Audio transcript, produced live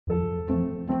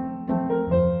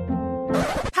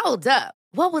Hold up.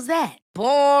 What was that?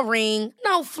 Boring.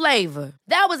 No flavor.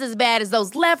 That was as bad as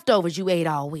those leftovers you ate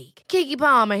all week. Keke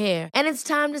Palmer here, and it's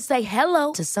time to say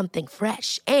hello to something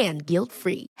fresh and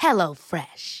guilt-free. Hello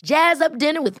Fresh. Jazz up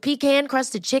dinner with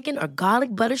pecan-crusted chicken or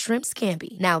garlic butter shrimp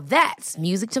scampi. Now that's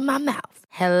music to my mouth.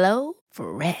 Hello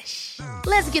Fresh.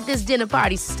 Let's get this dinner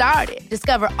party started.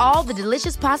 Discover all the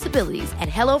delicious possibilities at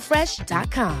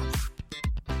hellofresh.com.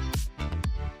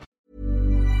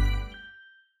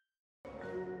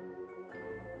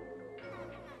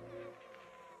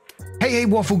 Hey,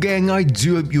 Waffle Gang, I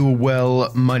do hope you're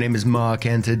well. My name is Mark,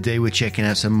 and today we're checking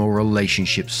out some more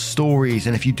relationship stories.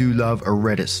 And if you do love a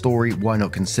Reddit story, why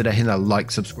not consider hitting that like,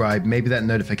 subscribe, maybe that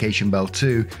notification bell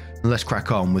too. And let's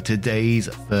crack on with today's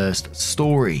first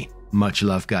story. Much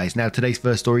love, guys. Now, today's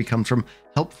first story comes from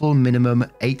Helpful Minimum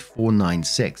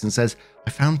 8496 and says,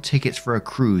 I found tickets for a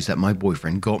cruise that my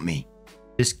boyfriend got me.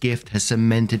 This gift has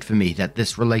cemented for me that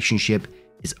this relationship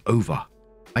is over.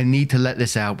 I need to let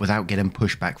this out without getting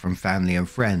pushback from family and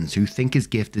friends who think his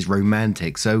gift is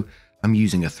romantic, so I'm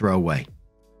using a throwaway.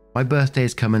 My birthday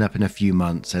is coming up in a few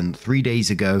months, and 3 days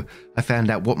ago, I found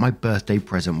out what my birthday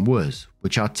present was,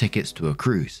 which are tickets to a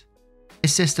cruise.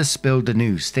 His sister spilled the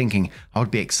news thinking I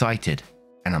would be excited,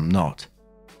 and I'm not.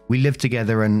 We live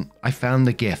together and I found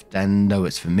the gift and know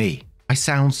it's for me. I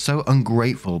sound so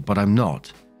ungrateful, but I'm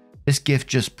not. This gift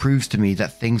just proves to me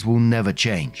that things will never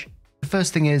change. The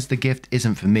first thing is, the gift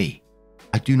isn't for me.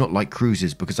 I do not like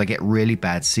cruises because I get really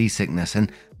bad seasickness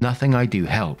and nothing I do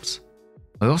helps.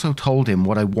 I also told him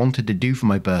what I wanted to do for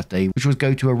my birthday, which was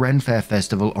go to a Ren Fair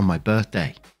festival on my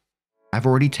birthday. I've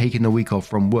already taken the week off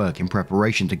from work in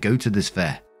preparation to go to this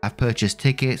fair. I've purchased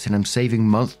tickets and I'm saving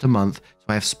month to month, so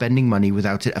I have spending money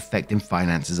without it affecting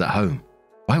finances at home.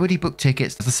 Why would he book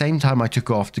tickets at the same time I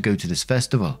took off to go to this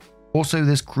festival? Also,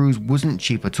 this cruise wasn't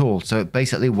cheap at all, so it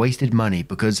basically wasted money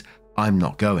because I'm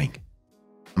not going.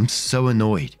 I'm so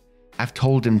annoyed. I've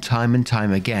told him time and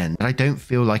time again that I don't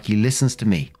feel like he listens to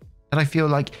me, that I feel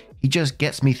like he just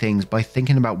gets me things by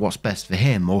thinking about what's best for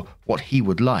him or what he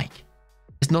would like.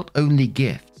 It's not only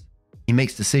gifts. He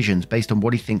makes decisions based on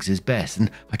what he thinks is best,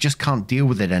 and I just can't deal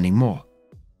with it anymore.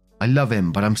 I love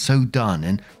him, but I'm so done,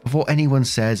 and before anyone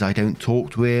says I don't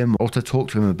talk to him or to talk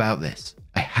to him about this,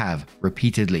 I have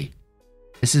repeatedly.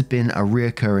 This has been a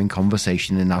reoccurring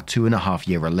conversation in our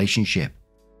 2.5-year relationship.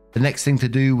 The next thing to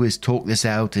do is talk this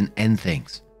out and end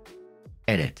things.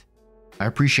 Edit. I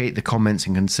appreciate the comments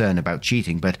and concern about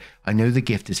cheating, but I know the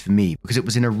gift is for me because it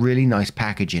was in a really nice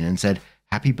packaging and said,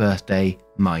 Happy birthday,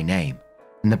 my name.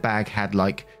 And the bag had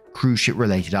like cruise ship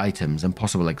related items and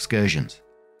possible excursions.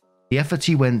 The effort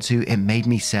he went to, it made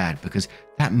me sad because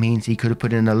that means he could have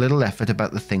put in a little effort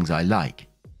about the things I like.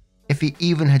 If he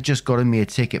even had just gotten me a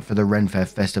ticket for the Ren Fair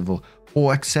festival,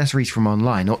 or accessories from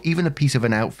online, or even a piece of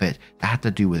an outfit that had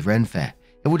to do with Ren Fair,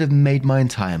 it would have made my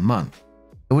entire month.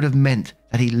 It would have meant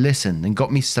that he listened and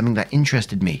got me something that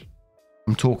interested me.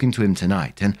 I'm talking to him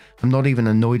tonight, and I'm not even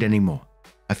annoyed anymore.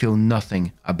 I feel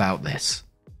nothing about this.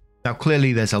 Now,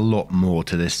 clearly there's a lot more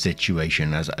to this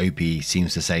situation, as OP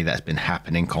seems to say that's been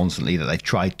happening constantly, that they've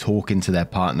tried talking to their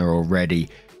partner already,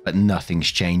 but nothing's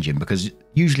changing. Because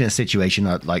usually in a situation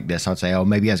like this, I'd say, oh,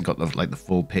 maybe he hasn't got the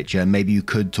full picture. Maybe you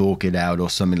could talk it out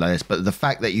or something like this. But the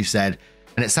fact that you said,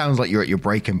 and it sounds like you're at your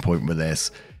breaking point with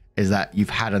this, is that you've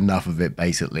had enough of it,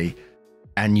 basically.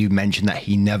 And you mentioned that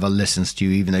he never listens to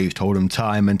you, even though you've told him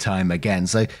time and time again.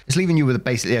 So it's leaving you with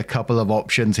basically a couple of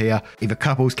options here. Either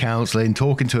couples counseling,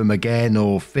 talking to him again,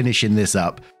 or finishing this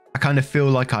up. I kind of feel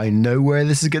like I know where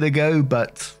this is going to go,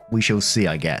 but we shall see,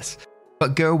 I guess.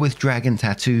 But Girl with Dragon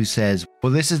Tattoo says,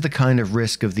 well, this is the kind of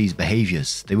risk of these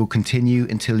behaviors. They will continue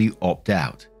until you opt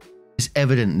out. It's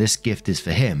evident this gift is for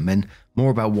him, and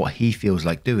more about what he feels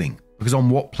like doing. Because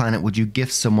on what planet would you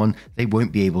gift someone they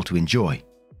won't be able to enjoy?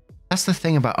 That's the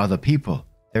thing about other people.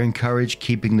 They're encouraged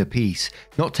keeping the peace,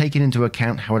 not taking into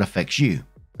account how it affects you,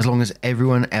 as long as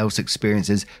everyone else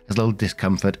experiences as little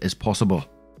discomfort as possible.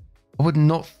 I would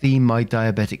not theme my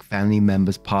diabetic family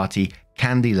member's party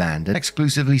Candyland and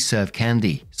exclusively serve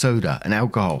candy, soda, and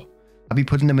alcohol. I'd be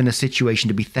putting them in a situation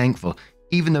to be thankful,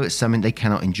 even though it's something they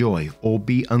cannot enjoy, or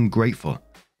be ungrateful,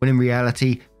 when in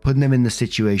reality, putting them in the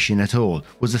situation at all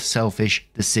was a selfish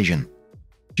decision.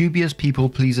 Dubious People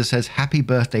Pleaser says, Happy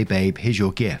birthday, babe, here's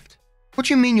your gift. What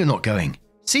do you mean you're not going?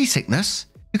 Seasickness?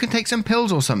 You can take some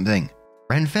pills or something.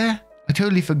 Ren Fair? I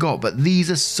totally forgot, but these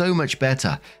are so much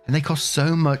better, and they cost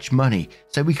so much money,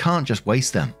 so we can't just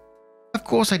waste them. Of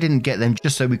course I didn't get them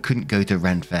just so we couldn't go to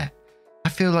Ren Fair. I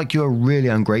feel like you're really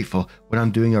ungrateful when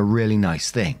I'm doing a really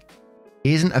nice thing.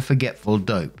 He isn't a forgetful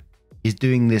dope. He's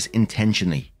doing this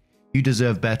intentionally. You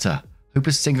deserve better. Hope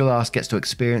his single ass gets to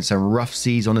experience some rough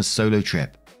seas on his solo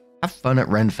trip. Have fun at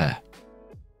Ren Fair.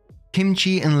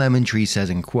 Kimchi and Lemon Tree says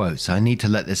in quotes, I need to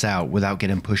let this out without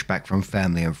getting pushback from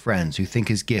family and friends who think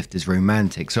his gift is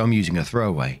romantic, so I'm using a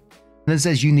throwaway. And then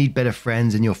says you need better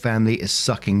friends and your family is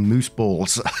sucking moose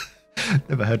balls.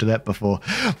 Never heard of that before.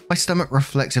 My stomach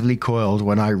reflexively coiled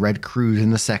when I read cruise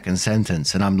in the second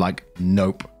sentence, and I'm like,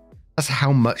 nope. That's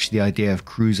how much the idea of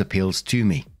cruise appeals to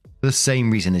me. For the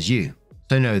same reason as you.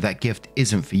 So no, that gift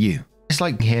isn't for you. It's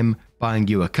like him buying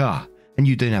you a car, and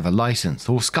you don't have a license,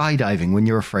 or skydiving when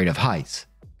you're afraid of heights.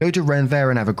 Go to Ren Fair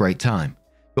and have a great time.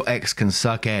 Your ex can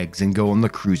suck eggs and go on the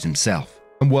cruise himself.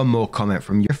 And one more comment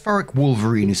from Euphoric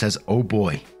Wolverine who says, oh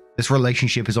boy, this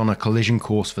relationship is on a collision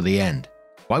course for the end.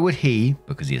 Why would he,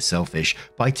 because he is selfish,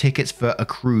 buy tickets for a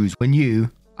cruise when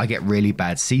I get really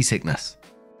bad seasickness?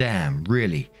 Damn,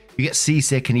 really? You get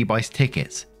seasick and he buys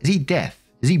tickets? Is he deaf?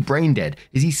 Is he brain dead?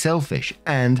 Is he selfish?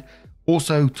 And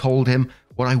also told him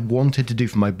what I wanted to do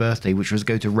for my birthday, which was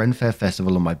go to Ren Fair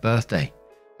Festival on my birthday.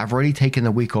 I've already taken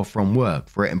a week off from work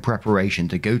for it in preparation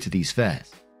to go to these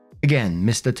fairs. Again,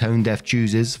 Mr. Tone Deaf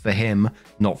chooses for him,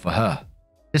 not for her.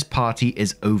 This party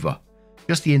is over.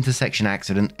 Just the intersection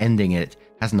accident ending it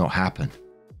has not happened.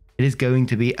 It is going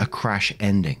to be a crash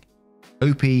ending.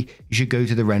 OP, you should go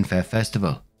to the Ren Fair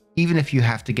Festival, even if you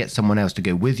have to get someone else to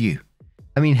go with you.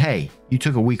 I mean, hey, you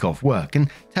took a week off work and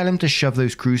tell him to shove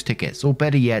those cruise tickets, or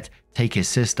better yet, take his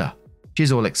sister.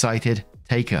 She's all excited,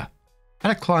 take her. I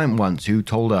had a client once who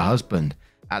told her husband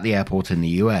at the airport in the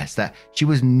US that she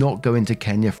was not going to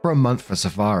Kenya for a month for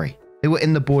safari. They were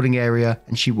in the boarding area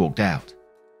and she walked out.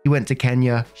 He went to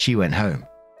Kenya, she went home.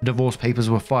 The divorce papers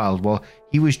were filed while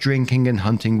he was drinking and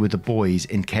hunting with the boys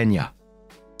in Kenya.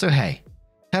 So hey,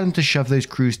 tell him to shove those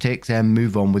cruise tickets and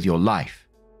move on with your life.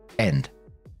 End.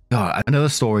 God, another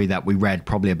story that we read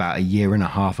probably about a year and a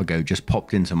half ago just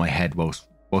popped into my head whilst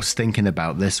thinking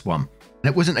about this one. And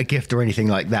it wasn't a gift or anything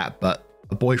like that, but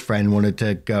a boyfriend wanted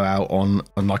to go out on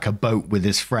like a boat with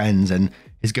his friends, and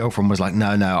his girlfriend was like, no,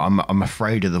 I'm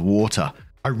afraid of the water.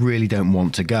 I really don't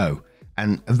want to go.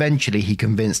 And eventually he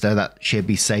convinced her that she'd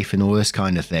be safe and all this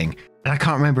kind of thing. And I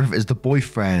can't remember if it was the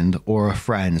boyfriend or a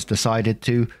friend decided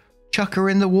to chuck her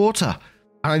in the water.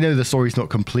 I know the story's not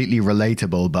completely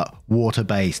relatable, but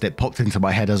water-based. It popped into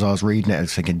my head as I was reading it. I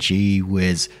was thinking, gee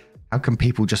whiz, how can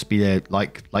people just be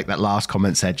like that last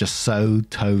comment said, just so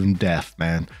tone deaf,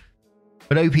 man?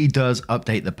 But OP does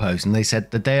update the post, and they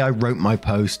said, the day I wrote my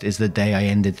post is the day I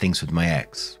ended things with my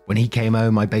ex. When he came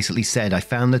home, I basically said I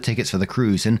found the tickets for the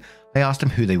cruise, and I asked him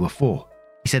who they were for.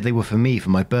 He said they were for me for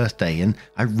my birthday, and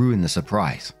I ruined the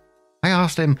surprise. I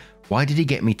asked him, why did he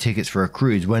get me tickets for a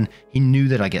cruise when he knew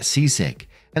that I get seasick?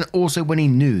 And also when he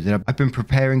knew that I've been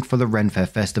preparing for the Ren Fair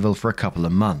Festival for a couple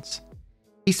of months.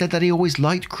 He said that he always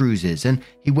liked cruises and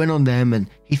he went on them and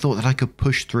he thought that I could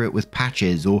push through it with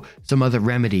patches or some other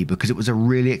remedy because it was a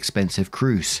really expensive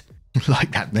cruise.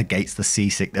 Like that negates the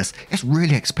seasickness. It's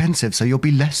really expensive, so you'll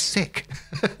be less sick.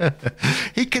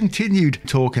 He continued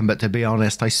talking, but to be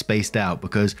honest, I spaced out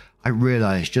because I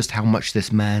realized just how much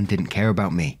this man didn't care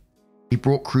about me. He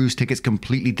brought cruise tickets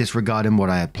completely disregarding what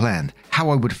I had planned, how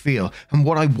I would feel, and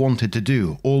what I wanted to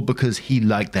do, all because he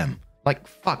liked them. Like,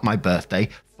 fuck my birthday,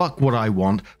 fuck what I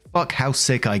want, fuck how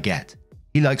sick I get.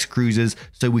 He likes cruises,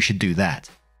 so we should do that.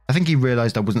 I think he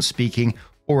realized I wasn't speaking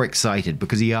or excited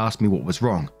because he asked me what was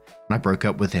wrong, and I broke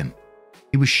up with him.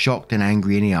 He was shocked and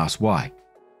angry and he asked why.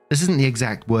 This isn't the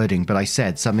exact wording, but I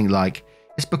said something like,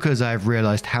 it's because I have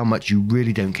realized how much you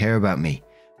really don't care about me,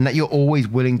 and that you're always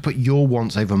willing to put your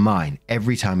wants over mine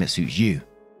every time it suits you,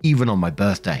 even on my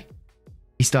birthday.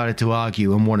 He started to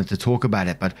argue and wanted to talk about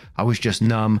it, but I was just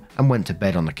numb and went to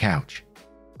bed on the couch.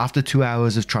 After 2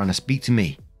 hours of trying to speak to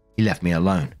me, he left me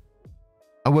alone.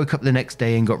 I woke up the next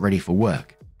day and got ready for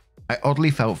work. I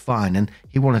oddly felt fine and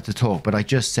he wanted to talk, but I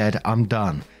just said I'm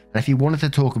done, and if he wanted to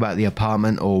talk about the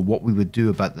apartment or what we would do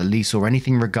about the lease or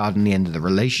anything regarding the end of the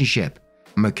relationship,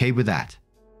 I'm okay with that.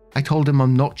 I told him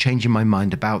I'm not changing my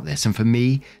mind about this, and for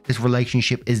me, this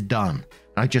relationship is done,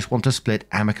 and I just want to split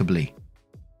amicably.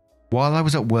 While I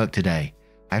was at work today,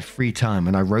 I had free time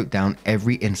and I wrote down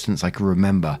every instance I could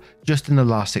remember just in the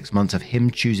last 6 months of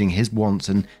him choosing his wants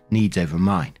and needs over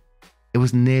mine. It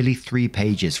was nearly 3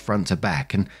 pages front to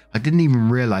back, and I didn't even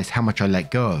realize how much I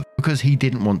let go of because he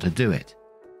didn't want to do it.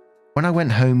 When I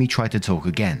went home, he tried to talk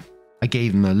again. I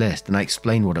gave him a list and I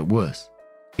explained what it was.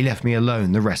 He left me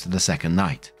alone the rest of the second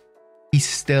night. He's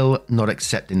still not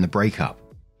accepting the breakup.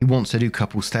 He wants to do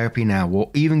couples therapy now or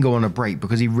even go on a break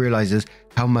because he realizes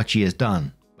how much he has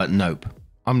done. But nope,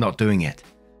 I'm not doing it.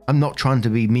 I'm not trying to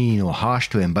be mean or harsh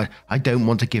to him, but I don't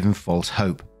want to give him false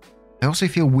hope. I also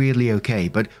feel weirdly okay,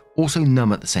 but also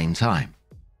numb at the same time.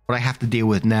 What I have to deal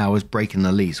with now is breaking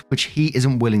the lease, which he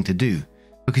isn't willing to do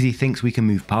because he thinks we can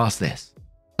move past this.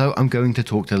 So I'm going to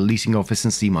talk to the leasing office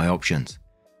and see my options.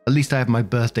 At least I have my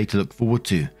birthday to look forward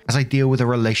to as I deal with a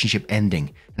relationship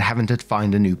ending and having to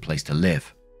find a new place to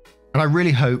live. And I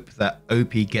really hope that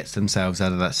OP gets themselves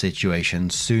out of that situation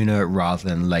sooner rather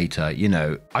than later. You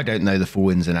know, I don't know the full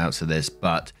ins and outs of this,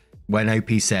 but when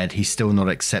OP said he's still not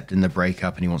accepting the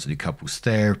breakup and he wants to do couples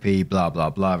therapy, blah, blah,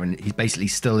 blah, and he's basically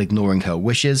still ignoring her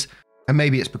wishes. And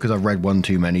maybe it's because I've read one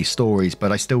too many stories,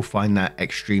 but I still find that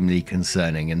extremely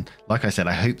concerning. And like I said,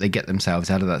 I hope they get themselves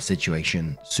out of that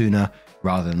situation sooner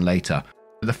rather than later.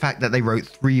 But the fact that they wrote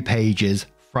 3 pages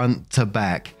front to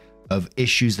back of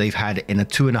issues they've had in a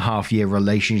 2.5-year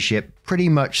relationship pretty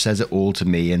much says it all to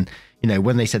me. And, you know,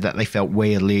 when they said that they felt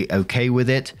weirdly okay with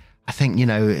it, I think, you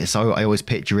know, so I always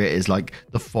picture it as like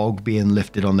the fog being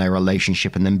lifted on their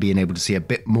relationship and then being able to see a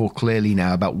bit more clearly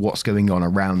now about what's going on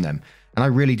around them. And I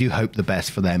really do hope the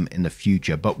best for them in the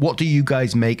future. But what do you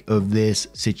guys make of this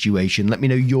situation? Let me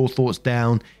know your thoughts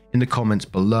down in the comments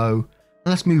below.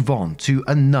 And let's move on to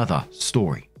another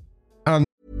story.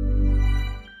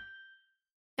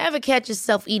 Ever catch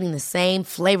yourself eating the same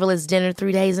flavorless dinner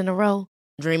 3 days in a row?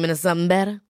 Dreaming of something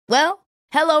better? Well,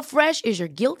 HelloFresh is your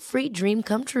guilt-free dream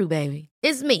come true, baby.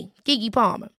 It's me, Keke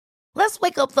Palmer. Let's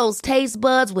wake up those taste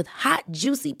buds with hot,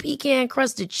 juicy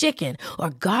pecan-crusted chicken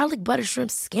or garlic butter shrimp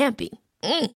scampi.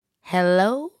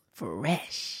 Hello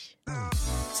Fresh.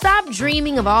 Stop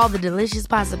dreaming of all the delicious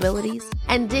possibilities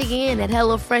and dig in at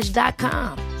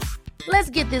HelloFresh.com. Let's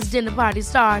get this dinner party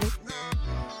started.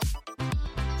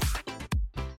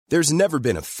 There's never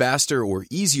been a faster or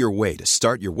easier way to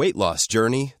start your weight loss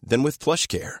journey than with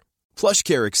PlushCare.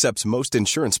 PlushCare accepts most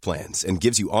insurance plans and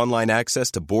gives you online access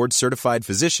to board-certified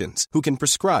physicians who can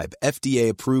prescribe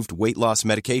FDA-approved weight loss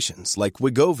medications like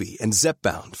Wegovy and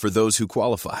Zepbound for those who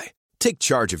qualify. Take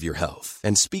charge of your health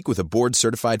and speak with a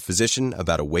board-certified physician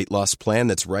about a weight loss plan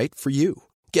that's right for you.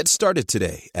 Get started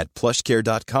today at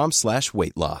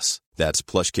plushcare.com/weight loss. That's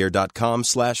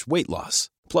plushcare.com/weight loss.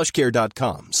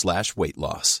 plushcare.com/weight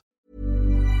loss.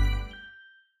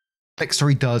 Next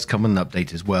story does come with an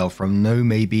update as well from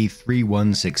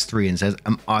NoMaybe3163 and says,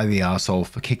 am I the arsehole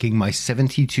for kicking my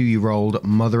 72-year-old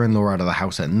mother-in-law out of the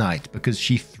house at night because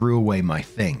she threw away my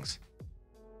things?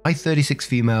 I, 36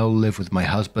 female, live with my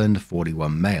husband,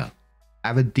 41 male. I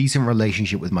have a decent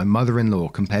relationship with my mother-in-law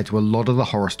compared to a lot of the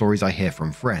horror stories I hear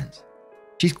from friends.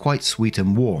 She's quite sweet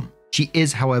and warm. She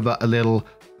is, however, a little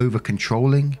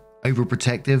over-controlling,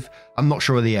 overprotective. I'm not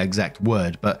sure of the exact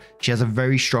word, but she has a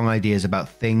very strong ideas about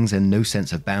things and no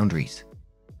sense of boundaries.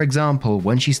 For example,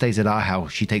 when she stays at our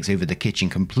house, she takes over the kitchen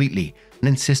completely and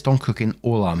insists on cooking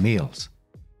all our meals.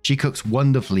 She cooks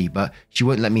wonderfully, but she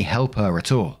won't let me help her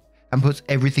at all and puts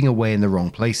everything away in the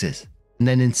wrong places and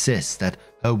then insists that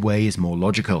her way is more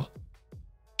logical.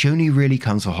 She only really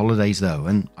comes for holidays though,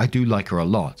 and I do like her a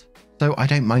lot, so I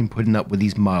don't mind putting up with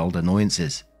these mild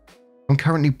annoyances. I'm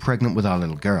currently pregnant with our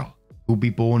little girl, who will be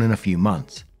born in a few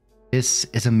months. This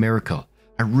is a miracle.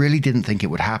 I really didn't think it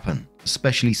would happen,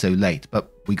 especially so late,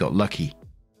 but we got lucky.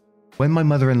 When my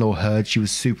mother-in-law heard, she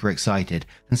was super excited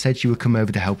and said she would come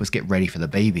over to help us get ready for the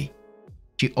baby.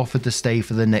 She offered to stay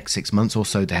for the next 6 months or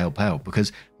so to help out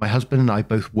because my husband and I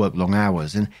both work long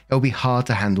hours and it'll be hard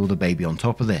to handle the baby on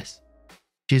top of this.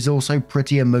 She is also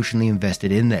pretty emotionally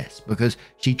invested in this because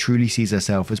she truly sees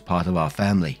herself as part of our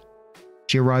family.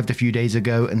 She arrived a few days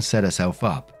ago and set herself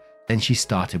up, then she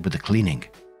started with the cleaning.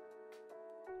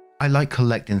 I like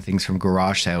collecting things from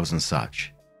garage sales and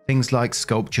such. Things like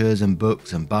sculptures and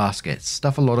books and baskets,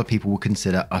 stuff a lot of people would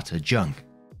consider utter junk.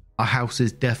 Our house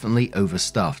is definitely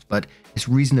overstuffed, but it's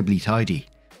reasonably tidy.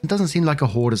 It doesn't seem like a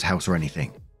hoarder's house or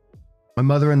anything. My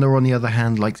mother-in-law, on the other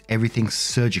hand, likes everything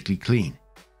surgically clean.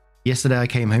 Yesterday I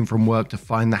came home from work to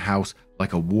find the house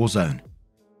like a war zone.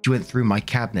 She went through my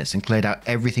cabinets and cleared out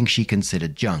everything she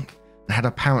considered junk, and had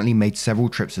apparently made several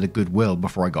trips to the Goodwill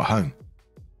before I got home.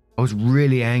 I was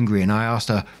really angry and I asked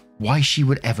her why she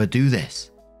would ever do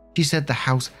this. She said the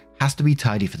house has to be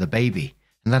tidy for the baby,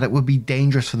 and that it would be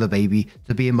dangerous for the baby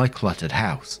to be in my cluttered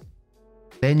house.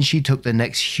 Then she took the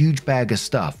next huge bag of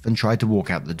stuff and tried to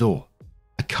walk out the door.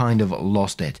 I kind of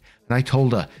lost it, and I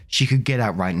told her she could get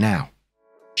out right now.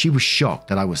 She was shocked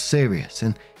that I was serious,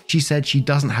 and she said she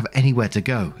doesn't have anywhere to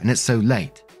go and it's so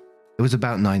late. It was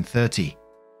about 9:30.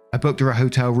 I booked her a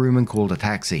hotel room and called a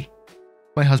taxi.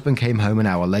 My husband came home an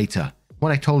hour later.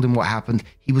 When I told him what happened,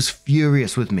 he was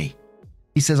furious with me.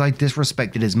 He says I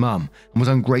disrespected his mum and was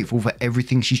ungrateful for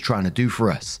everything she's trying to do for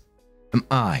us. Am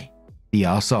I the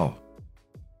arsehole?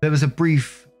 There was a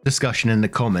brief discussion in the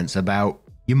comments about,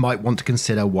 You might want to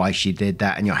consider why she did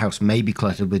that, and your house may be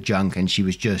cluttered with junk and she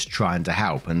was just trying to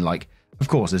help. And of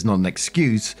course, it's not an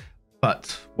excuse,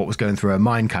 but what was going through her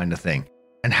mind kind of thing.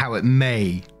 And how it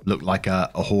may look like a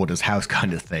hoarder's house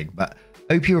kind of thing. But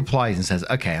OP replies and says,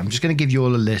 okay, I'm just going to give you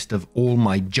all a list of all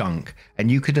my junk, and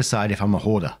you could decide if I'm a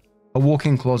hoarder. A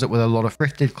walk-in closet with a lot of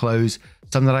thrifted clothes,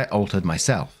 some that I altered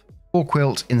myself. 4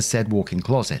 quilts in said walk-in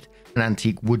closet. An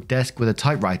antique wood desk with a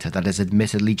typewriter that is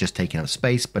admittedly just taking up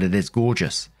space, but it is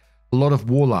gorgeous. A lot of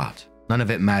wall art. None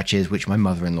of it matches, which my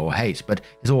mother-in-law hates, but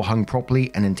is all hung properly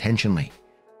and intentionally.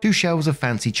 2 shelves of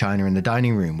fancy china in the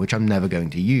dining room, which I'm never going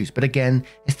to use, but again,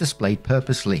 it's displayed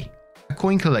purposely. A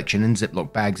coin collection in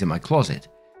Ziploc bags in my closet.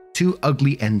 2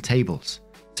 ugly end tables.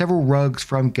 Several rugs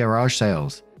from garage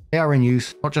sales. They are in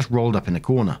use, not just rolled up in a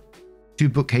corner. 2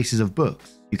 bookcases of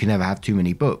books. You can never have too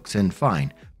many books, and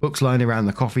fine. Books lying around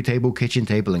the coffee table, kitchen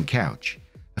table, and couch.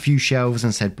 A few shelves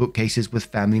and said bookcases with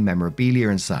family memorabilia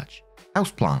and such.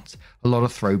 Houseplants. A lot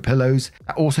of throw pillows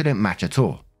that also don't match at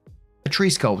all. A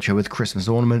tree sculpture with Christmas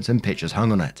ornaments and pictures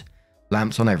hung on it.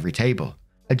 Lamps on every table.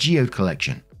 A geode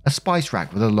collection. A spice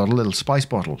rack with a lot of little spice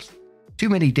bottles. Too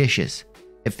many dishes.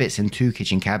 It fits in 2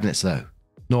 kitchen cabinets though.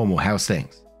 Normal house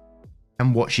things.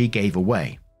 And what she gave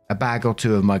away. A bag or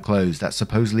 2 of my clothes that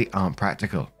supposedly aren't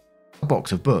practical. A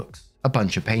box of books. A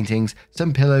bunch of paintings.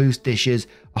 Some pillows, dishes.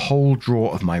 A whole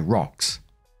drawer of my rocks.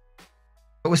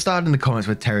 But we're starting the comments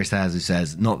with Terry Staz, who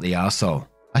says, not the arsehole.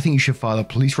 I think you should file a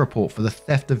police report for the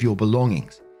theft of your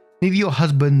belongings. Neither your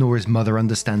husband nor his mother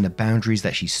understand the boundaries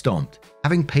that she stomped.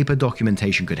 Having paper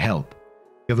documentation could help.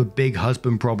 You have a big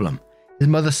husband problem. His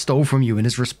mother stole from you and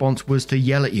his response was to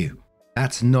yell at you.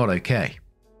 That's not okay.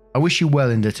 I wish you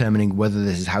well in determining whether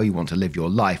this is how you want to live your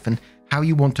life and how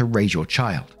you want to raise your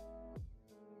child.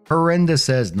 Horrendous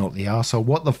says, not the arsehole.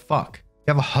 What the fuck?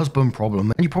 You have a husband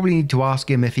problem and you probably need to ask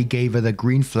him if he gave her the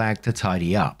green flag to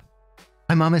tidy up.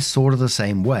 My mum is sort of the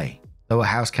same way, though a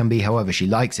house can be however she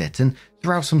likes it, and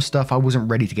threw out some stuff I wasn't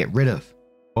ready to get rid of.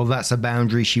 Well, that's a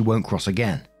boundary she won't cross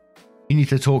again. You need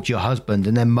to talk to your husband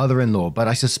and their mother-in-law, but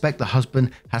I suspect the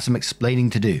husband has some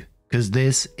explaining to do, because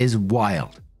this is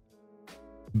wild.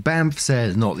 Bamf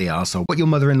says, not the arsehole. What your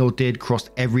mother-in-law did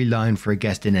crossed every line for a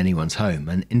guest in anyone's home,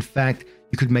 and in fact,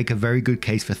 you could make a very good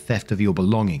case for theft of your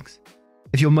belongings.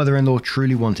 If your mother-in-law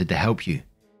truly wanted to help you,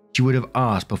 she would have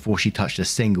asked before she touched a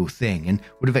single thing and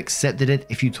would have accepted it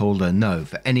if you told her no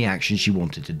for any action she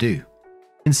wanted to do.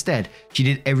 Instead, she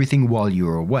did everything while you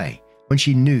were away, when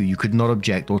she knew you could not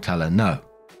object or tell her no.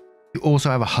 You also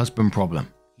have a husband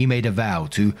problem. He made a vow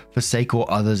to forsake all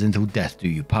others until death do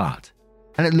you part.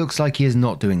 And it looks like he is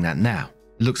not doing that now.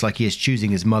 It looks like he is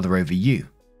choosing his mother over you.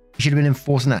 He should have been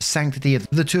enforcing that sanctity of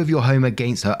the 2 of your home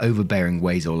against her overbearing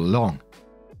ways all along.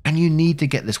 And you need to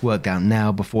get this worked out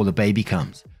now before the baby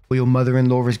comes, or your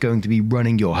mother-in-law is going to be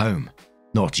running your home,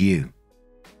 not you.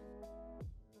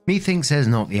 Methinks says,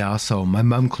 not the arsehole. My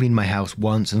mum cleaned my house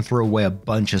once and threw away a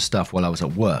bunch of stuff while I was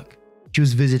at work. She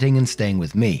was visiting and staying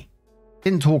with me.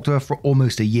 Didn't talk to her for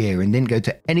almost a year and didn't go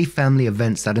to any family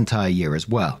events that entire year as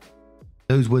well.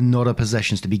 Those were not her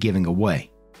possessions to be giving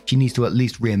away. She needs to at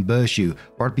least reimburse you,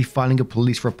 or I'd be filing a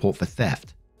police report for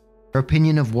theft. Her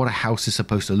opinion of what a house is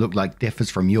supposed to look like differs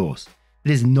from yours.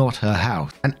 It is not her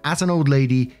house, and as an old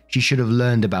lady, she should have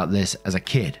learned about this as a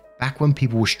kid, back when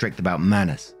people were strict about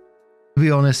manners. To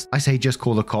be honest, I say just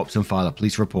call the cops and file a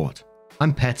police report.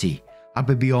 I'm petty. I'd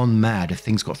be beyond mad if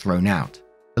things got thrown out.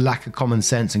 The lack of common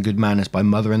sense and good manners by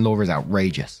mother-in-law is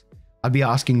outrageous. I'd be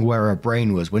asking where her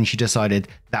brain was when she decided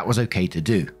that was okay to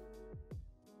do.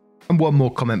 And one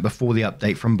more comment before the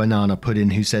update from Banana Pudding,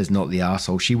 who says, not the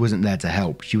arsehole. She wasn't there to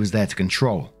help, she was there to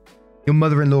control. Your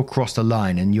mother-in-law crossed a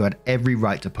line and you had every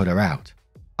right to put her out.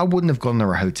 I wouldn't have gone to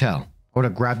her hotel. I would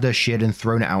have grabbed her shit and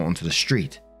thrown it out onto the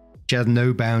street. She had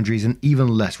no boundaries and even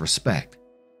less respect.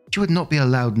 She would not be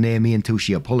allowed near me until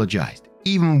she apologized.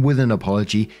 Even with an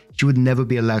apology, she would never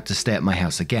be allowed to stay at my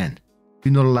house again. Do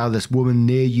not allow this woman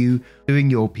near you doing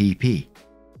your PP.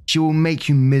 She will make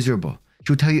you miserable.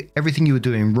 She will tell you everything you are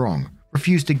doing wrong,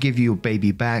 refuse to give you your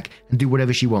baby back, and do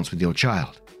whatever she wants with your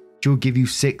child. She will give you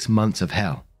 6 months of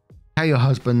hell. Tell your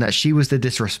husband that she was the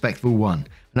disrespectful one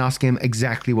and ask him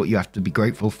exactly what you have to be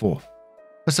grateful for.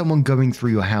 For someone going through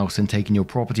your house and taking your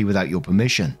property without your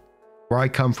permission. Where I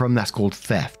come from, that's called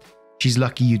theft. She's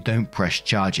lucky you don't press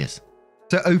charges.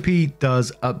 So OP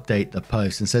does update the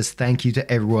post and says thank you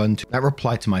to everyone that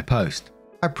replied to my post.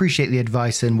 I appreciate the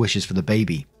advice and wishes for the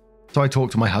baby. So I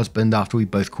talked to my husband after we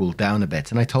both cooled down a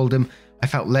bit and I told him I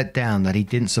felt let down that he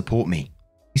didn't support me.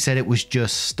 He said it was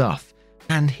just stuff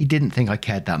and he didn't think I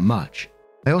cared that much.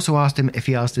 I also asked him if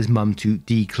he asked his mum to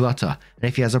declutter and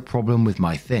if he has a problem with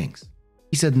my things.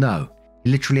 He said no,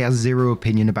 He literally has zero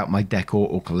opinion about my decor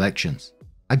or collections.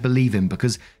 I believe him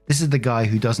because this is the guy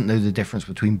who doesn't know the difference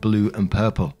between blue and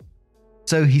purple.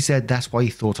 So he said that's why he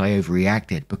thought I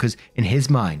overreacted, because in his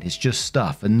mind it's just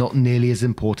stuff and not nearly as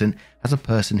important as a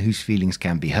person whose feelings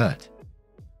can be hurt.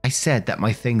 I said that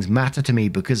my things matter to me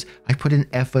because I put in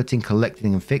effort in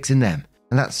collecting and fixing them,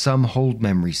 and that some hold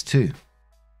memories too.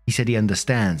 He said he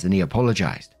understands and he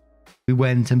apologized. We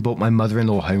went and brought my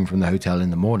mother-in-law home from the hotel in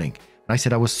the morning, and I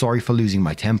said I was sorry for losing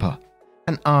my temper,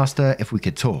 and asked her if we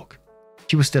could talk.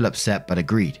 She was still upset but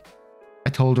agreed. I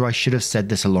told her I should have said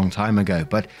this a long time ago,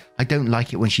 but I don't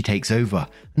like it when she takes over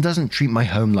and doesn't treat my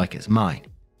home like it's mine.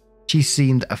 She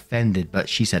seemed offended, but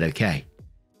she said okay.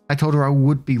 I told her I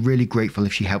would be really grateful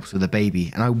if she helps with the baby,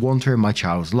 and I want her in my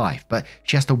child's life, but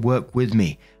she has to work with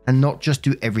me and not just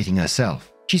do everything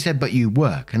herself. She said, but you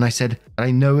work, and I said,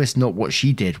 I know it's not what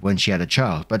she did when she had a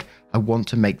child, but I want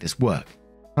to make this work.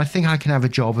 I think I can have a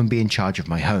job and be in charge of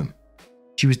my home.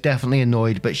 She was definitely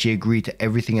annoyed, but she agreed to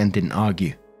everything and didn't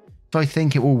argue. So I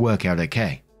think it will work out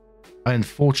okay. I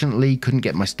unfortunately couldn't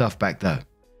get my stuff back though,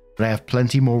 but I have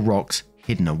plenty more rocks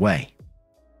hidden away.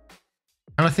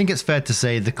 And I think it's fair to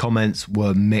say the comments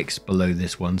were mixed below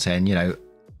this one, saying,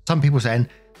 some people saying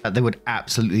that they would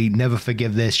absolutely never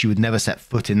forgive this, she would never set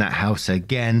foot in that house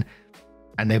again,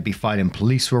 and they'd be filing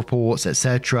police reports,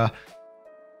 etc.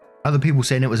 Other people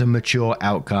saying it was a mature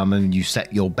outcome and you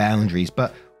set your boundaries,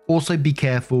 but also be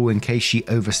careful in case she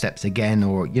oversteps again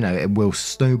or, it will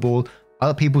snowball.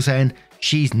 Other people saying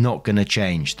she's not going to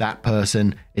change. That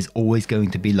person is always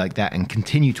going to be like that and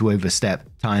continue to overstep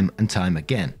time and time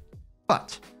again.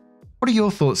 But what are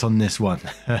your thoughts on this one?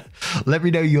 Let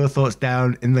me know your thoughts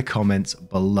down in the comments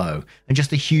below. And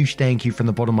just a huge thank you from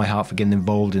the bottom of my heart for getting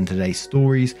involved in today's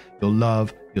stories. Your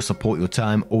love, your support, your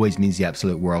time always means the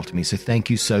absolute world to me. So thank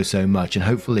you so, so much. And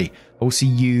hopefully I'll see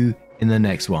you in the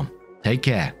next one. Take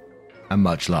care and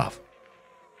much love.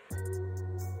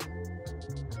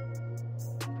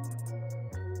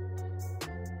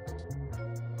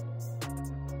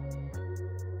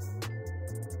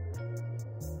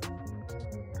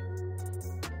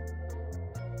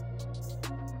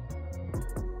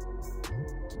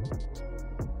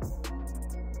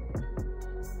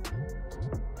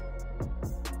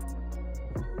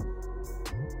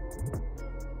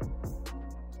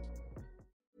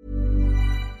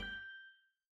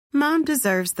 Mom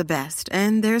deserves the best,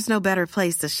 and there's no better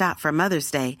place to shop for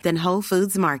Mother's Day than Whole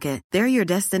Foods Market. They're your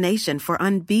destination for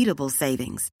unbeatable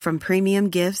savings, from premium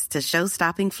gifts to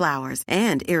show-stopping flowers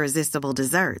and irresistible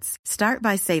desserts. Start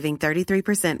by saving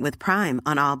 33% with Prime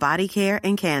on all body care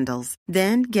and candles.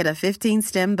 Then get a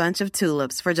 15-stem bunch of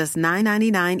tulips for just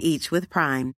 $9.99 each with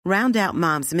Prime. Round out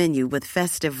Mom's menu with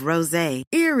festive rosé,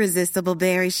 irresistible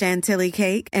berry chantilly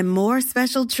cake, and more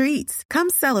special treats.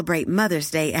 Come celebrate Mother's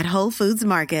Day at Whole Foods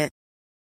Market.